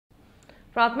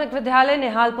प्राथमिक विद्यालय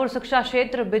निहालपुर शिक्षा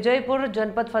क्षेत्र विजयपुर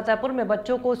जनपद फतेहपुर में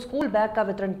बच्चों को स्कूल बैग का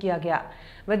वितरण किया गया।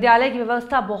 विद्यालय की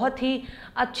व्यवस्था बहुत ही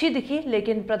अच्छी दिखी,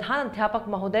 लेकिन प्रधान अध्यापक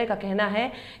महोदय का कहना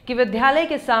है कि विद्यालय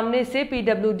के सामने से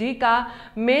पीडब्ल्यूडी का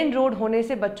मेन रोड होने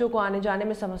से बच्चों को आने जाने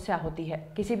में समस्या होती है।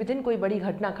 किसी भी दिन कोई बड़ी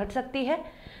घटना घट सकती है,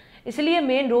 इसलिए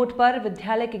मेन रोड पर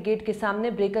विद्यालय के गेट के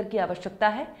सामने ब्रेकर की आवश्यकता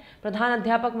है। प्रधान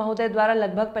अध्यापक महोदय द्वारा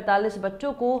लगभग 45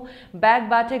 बच्चों को बैग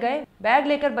बांटे गए। बैग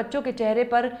लेकर बच्चों के चेहरे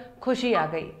पर खुशी आ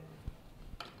गई।